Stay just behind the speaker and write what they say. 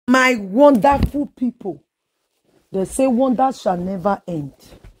My wonderful people. They say wonders shall never end.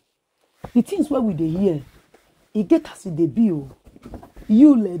 The things where we dey hear, it get as it dey be.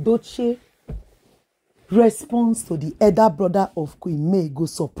 You Edochie response to the elder brother of Queen May go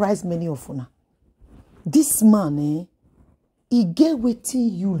surprise many of una. This man, he get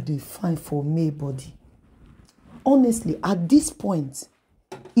wetin you dey find for May body. Honestly, at this point,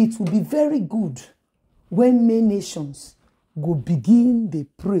 it will be very good when May nations go begin dey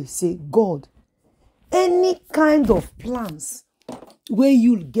pray, say, God, any kind of plans where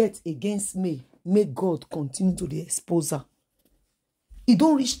you'll get against me, may God continue to the expose her. It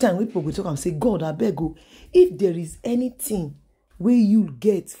don't reach time when people go talk and say, God, I beg you, if there is anything where you'll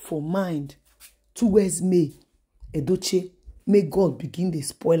get for mind towards me, Edochie, may God begin to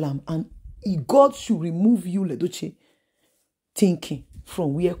spoil them. And God should remove you, Edochie, thinking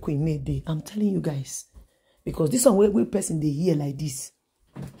from where Queen May dey. I'm telling you guys. Because this one where person they hear like this.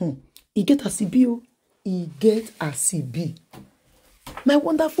 He get a CBO. He get a CB. My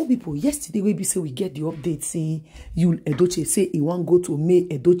wonderful people, yesterday we say we get the update, say you Edochie say he want go to May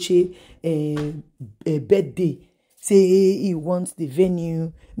Edochie birthday. Say he wants the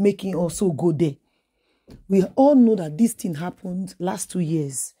venue, making also go there. We all know that this thing happened last 2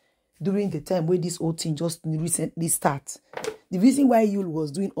 years during the time where this whole thing just recently started. The reason why Yul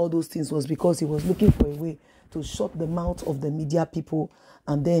was doing all those things was because he was looking for a way to shut the mouth of the media people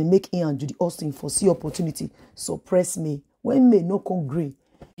and then make him and Judy Austin foresee opportunity, suppress May. When May no come grey,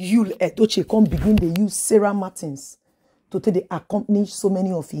 Yul Edochie come begin to use Sarah Martins to take the accomplish so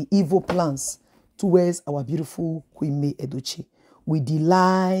many of his evil plans towards our beautiful Queen May Edochie with the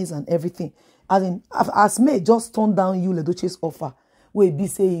lies and everything. As May just turned down Yul Edochie's offer, where he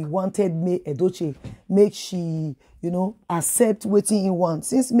say he wanted May Edochie make she, accept what he wants.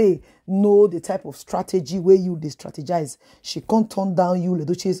 Since May know the type of strategy where you they strategize, she can't turn down Yul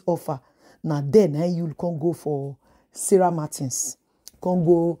Edochie's offer. Now then, you can't go for Sarah Martins. Can't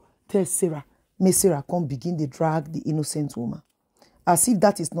go tell Sarah. May Sarah can't begin to drag the innocent woman. As if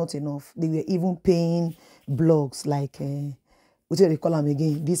that is not enough, they were even paying blogs like, what do they call them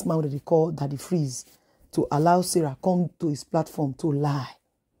again? This man that they call Daddy Freeze, to allow Sarah come to his platform to lie.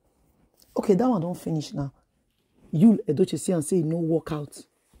 Okay, that one don't finish now. Yul Edochie say and say he no work out.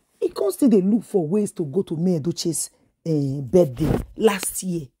 He constantly look for ways to go to May Edochie's birthday last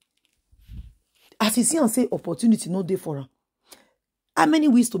year. As he see and say opportunity no day for her. How many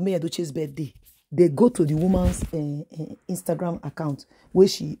ways to May Edochie's birthday? They go to the woman's Instagram account where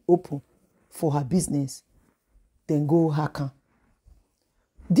she open for her business. Then go hack her.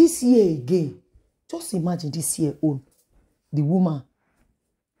 This year again, just imagine this year own. The woman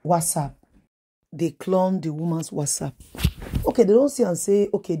WhatsApp. They clone the woman's WhatsApp. Okay, they don't see and say,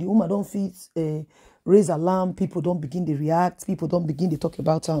 okay, the woman don't fit raise alarm. People don't begin to react. People don't begin to talk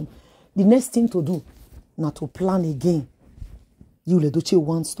about them. The next thing to do, not to plan again. Yul Edochie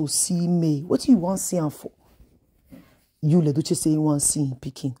wants to see May. What do you want to see her for? Yul Edochie say he wants to see him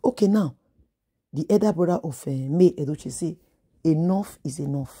picking. Okay, now, the elder brother of May Edochie say, enough is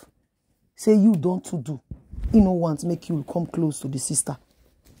enough. Say you don't to do. He no want to make you come close to the sister.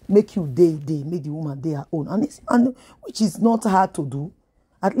 Make you day, make the woman day her own. And which is not hard to do.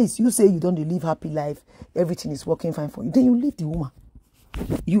 At least you say you don't live happy life. Everything is working fine for you. Then you leave the woman.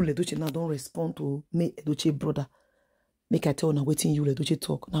 Yul Edochie now don't respond to May Edochie brother. Make I tell now waiting Yul Edochie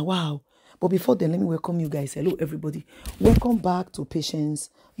talk. Now wow. But before then, let me welcome you guys. Hello everybody. Welcome back to Patience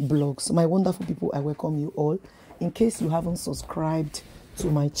Blogs. My wonderful people, I welcome you all. In case you haven't subscribed to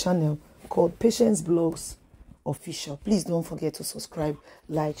my channel called Patience Blogs Official, please don't forget to subscribe,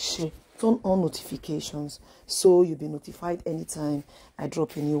 like, share, turn on notifications so you'll be notified anytime I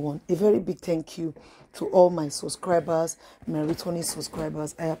drop a new one. A very big thank you to all my subscribers, my returning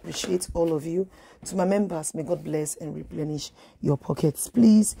subscribers. I appreciate all of you. To my members, may God bless and replenish your pockets.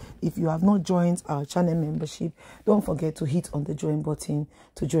 Please, if you have not joined our channel membership, don't forget to hit on the join button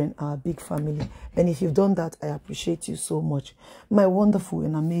to join our big family. And if you've done that, I appreciate you so much. My wonderful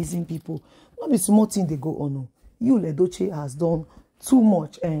and amazing people. Not be small thing they go on. Yul Edochie has done too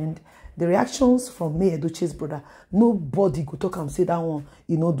much, and the reactions from May Edochie's brother, nobody could talk and say that one,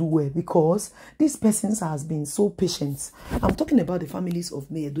 do well, because this person has been so patient. I'm talking about the families of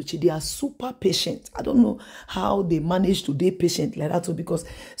May Edochie. They are super patient. I don't know how they manage to be patient like that, because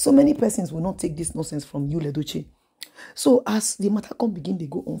so many persons will not take this nonsense from Yul Edochie. So as the matter can begin, they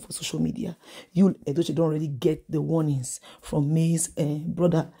go on for social media. Yul Edochie don't already get the warnings from May's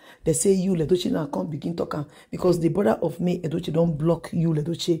brother. They say Yul Edochie now can't begin talking because the brother of May Edochie don't block Yul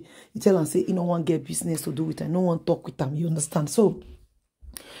Edochie. He tell and say, no one get business to do with her. No one talk with them. You understand? So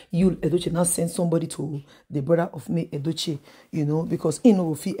you Edochie now send somebody to the brother of me Edochie, you know, because he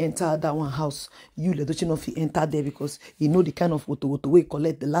know if he enter that one house, you Edochie not if he enter there because he know the kind of woto we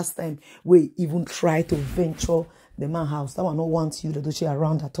collect the last time we even try to venture the man house. That one not want you Edochie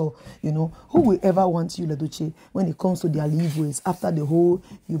around at all, you know. Who will ever want you Edochie when it comes to their leeways after the whole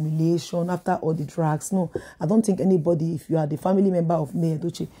humiliation, after all the drugs? No, I don't think anybody, if you are the family member of me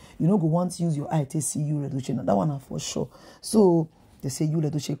Edochie, you know go want to use your eye to see you Edochie. Now that one for sure. So they say you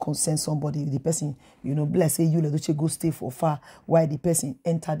Edochie consent somebody, the person, you know, bless say you Edochie go stay for far while the person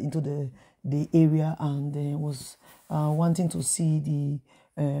entered into the area and was wanting to see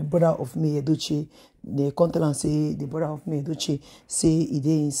the brother of me Edochie. They come tell and say the brother of me Edochie say he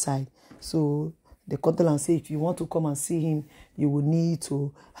dey inside. So they come tell and say if you want to come and see him, you will need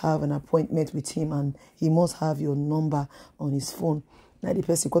to have an appointment with him and he must have your number on his phone. Now the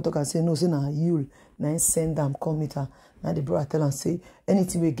person come talk and say no, say now you now send them come meet her. Now the brother tell and say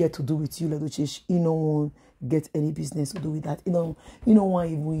anything we get to do with you, Edochie, you no one get any business to do with that. You know one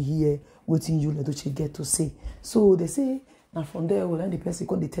even hear what you Edochie get to say. So they say now from there, well, then the person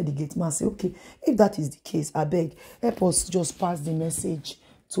come they tell the gate man say, okay, if that is the case, I beg, help us just pass the message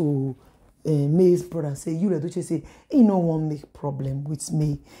to May's brother. Say you Edochie say he no one make problem with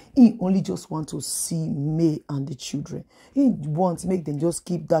May. He only just want to see May and the children. He wants make them just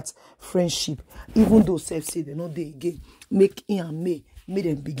keep that friendship, even though self say they not there again. Make him and May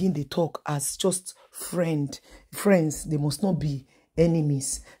them begin the talk as just friends. They must not be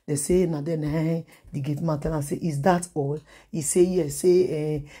enemies. They say now then the gate man tell and say is that all? He say yes.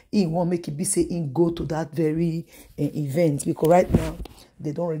 Say he won't make it be say he go to that very event because right now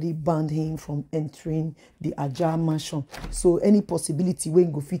they don't already ban him from entering the Aja mansion. So any possibility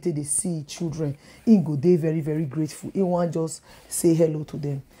when go fit they see children, he go they very very grateful. He want just say hello to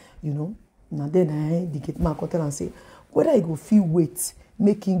them, you know. Now then the gate man tell and say whether he go feel wait,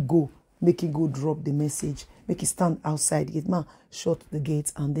 make him go drop the message, make it stand outside. The gate man shut the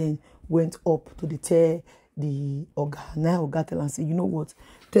gates and then went up to tell the Oga. Now Oga tell and say, you know what?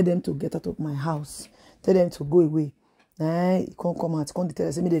 Tell them to get out of my house. Tell them to go away. Nah, come out. Come tell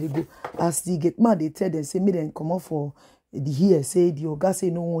them say me they go. As the gate man they tell them say me then come out for the here. Say the Oga say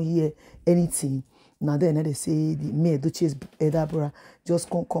no one hear anything. Now then they say the me Edochie's elder brother just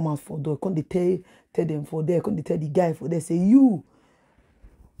come out for door. Come they tell them for there. Come they tell the guy for there. Say you.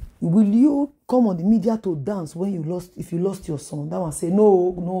 Will you come on the media to dance when you lost, if you lost your son? That one say, no,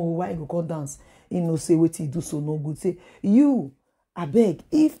 why you go dance? You know, say what you do so no good. Say, you, I beg,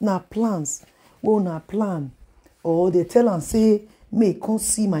 if na plans, na plan, or they tell and say, may come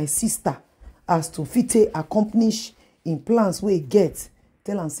see my sister as to fit accomplish in plans where he get.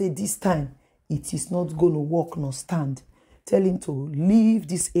 Tell and say, this time, it is not going to work nor stand. Tell him to leave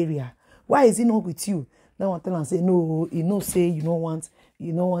this area. Why is he not with you? That one tell and say, no, you know, say you don't want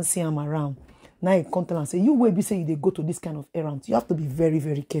see him around. Now he come tell and say, you will be saying they go to this kind of errands. You have to be very,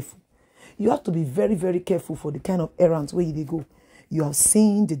 very careful. You have to be very, very careful for the kind of errands where they go. You have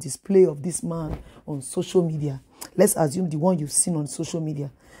seen the display of this man on social media. Let's assume the one you've seen on social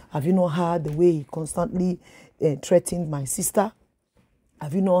media. Have you not heard the way he constantly threatened my sister?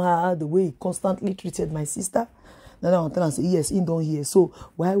 Have you not heard the way he constantly treated my sister? Now I tell and say, yes, he don't hear. So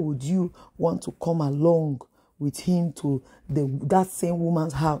why would you want to come along with him to that same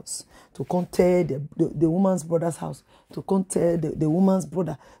woman's house, to come tell the woman's brother's house, to come tell the woman's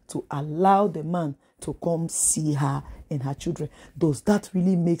brother to allow the man to come see her and her children? Does that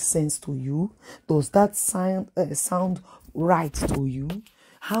really make sense to you? Does that sound right to you?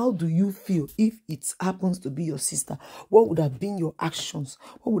 How do you feel if it happens to be your sister? What would have been your actions?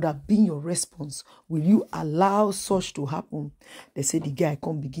 What would have been your response? Will you allow such to happen? They say the guy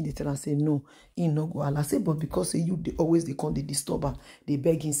come begin to tell and say, no, he no go allow. Say, but because they come, they disturb her, they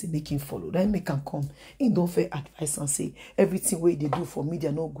beg him, say, make him follow. Then make him come. He don't fair advice and say, everything way they do for me,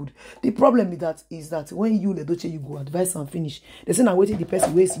 they're not good. The problem is that when you, Edochie, you go advice and finish, they say, now waiting the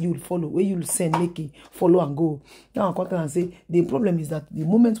person where you follow, where you send, make him follow and go. Now I come and say, the problem is that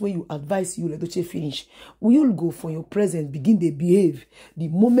the moment when you advise you, Edochie finish, you'll go for your presence, begin to behave. The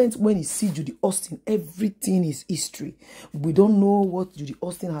moment when he see Judy Austin, everything is history. We don't know what Judy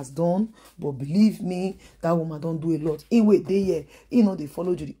Austin has done, but believe me, that woman don't do a lot. Anyway, they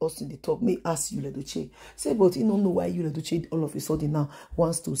follow Judy Austin, they talk. May ask you, Edochie. Say, but you don't know why you, Edochie, all of a sudden now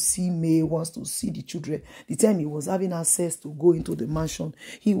wants to see May, wants to see the children. The time he was having access to go into the mansion,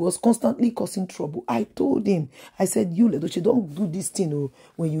 he was constantly causing trouble. I told him, I said, you, Edochie, don't do this thing. Oh,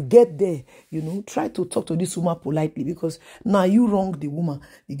 when you get there, try to talk to this woman politely, because now you wrong the woman.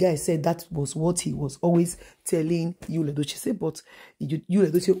 The guy said that was what he was always telling you, Edochie. Say, but you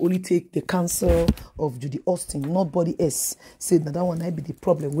Edochie only take the counsel of Judy Austin, nobody else. Said that one might be the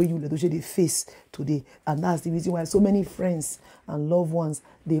problem where you Edochie they face today, and that's the reason why so many friends and loved ones,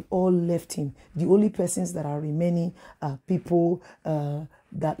 they've all left him. The only persons that are remaining are people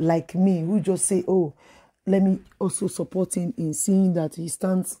that like me, who just say, oh, let me also support him in seeing that he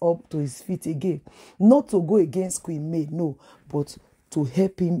stands up to his feet again. Not to go against Queenmays, no, but to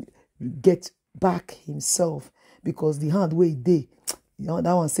help him get back himself. Because the hand where he did,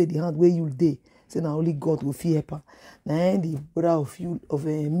 that one said the hand where you did, say now only God will fear her. Now the brother of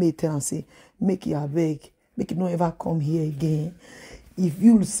a May tell and say, make you beg, make him not ever come here again. If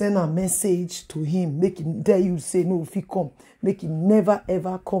you send a message to him, make him tell you, say no, if he come, make him never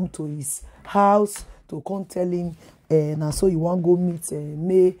ever come to his house to come tell him, now so you want go meet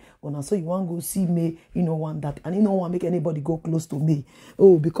May, or now so you want go see May, want that, and want make anybody go close to me.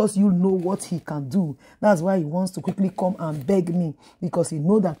 Oh, because you know what he can do. That's why he wants to quickly come and beg me, because he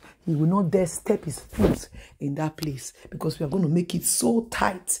know that he will not dare step his foot in that place, because we are going to make it so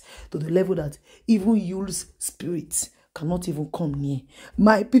tight to the level that even Yule's spirit cannot even come near.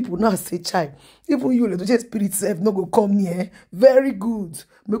 My people now say, child, even you, the spirit self, no go come near. Very good.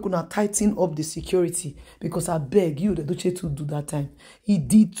 Make una tighten up the security, because I beg you, the Edochie, to do that time. He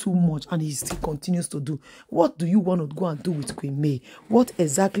did too much, and he still continues to do. What do you want to go and do with Queenmays? What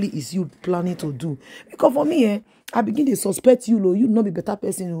exactly is you planning to do? Because for me, I begin to suspect you, you not be better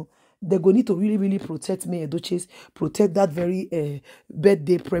person. They're going to need to really, really protect me, Edochie, protect that very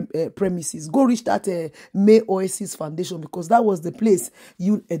birthday premises. Go reach that May Oasis Foundation, because that was the place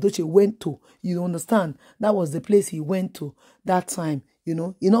you, Edochie, went to. You understand? That was the place he went to that time. You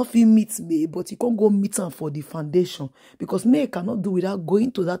know if he meets May, but he can't go meet him for the foundation, because May cannot do without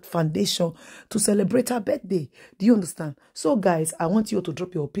going to that foundation to celebrate her birthday. Do you understand? So, guys, I want you to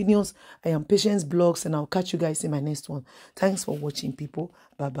drop your opinions. I am Patience Blogs, and I'll catch you guys in my next one. Thanks for watching, people.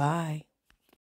 Bye-bye.